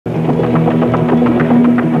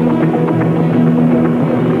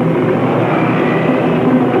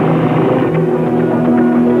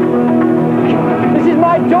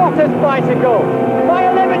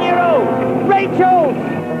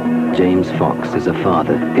Fox is a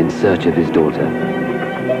father in search of his daughter.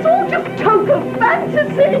 It's all just token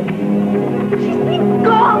fantasy. She's been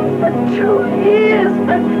gone for 2 years,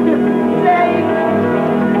 for goodness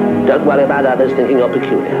sake. Don't worry about others thinking you're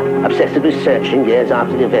peculiar. Obsessively searching years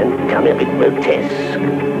after the event, becoming a bit grotesque.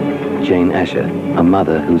 Jane Asher, a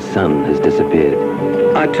mother whose son has disappeared.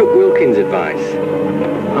 I took Wilkins' advice.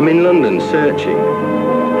 I'm in London searching.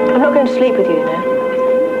 I'm not going to sleep with you, you know.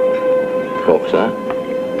 What was that?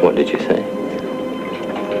 What did you say?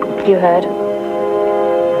 You heard.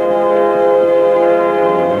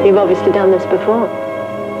 You've obviously done this before.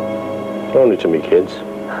 Only to me, kids.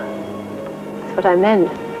 That's what I meant.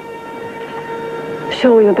 I'm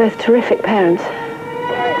sure we were both terrific parents.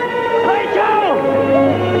 Rachel!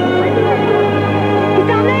 He's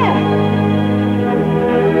down there!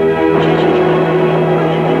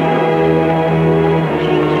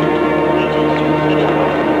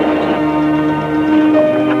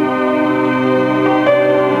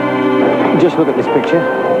 Just look at this picture.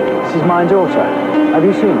 This is my daughter. Have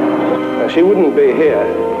you seen her? She wouldn't be here,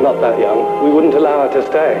 not that young. We wouldn't allow her to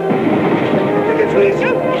stay.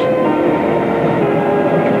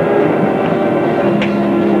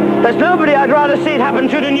 There's nobody I'd rather see it happen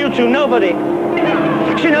to than you two, nobody.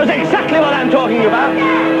 She knows exactly what I'm talking about.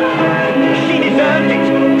 She deserved it.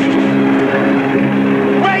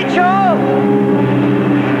 Rachel!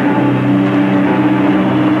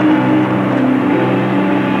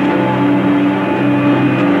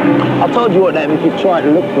 I told you what that if you tried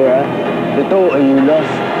to look for her, the daughter you lost.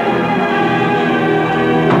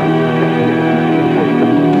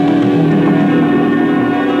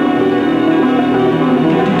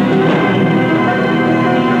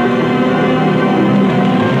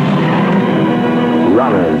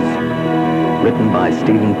 Runners, written by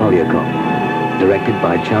Stephen Poliakoff, directed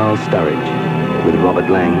by Charles Sturridge, with Robert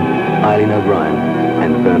Lang, Eileen O'Brien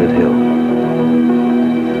and Bernard Hill.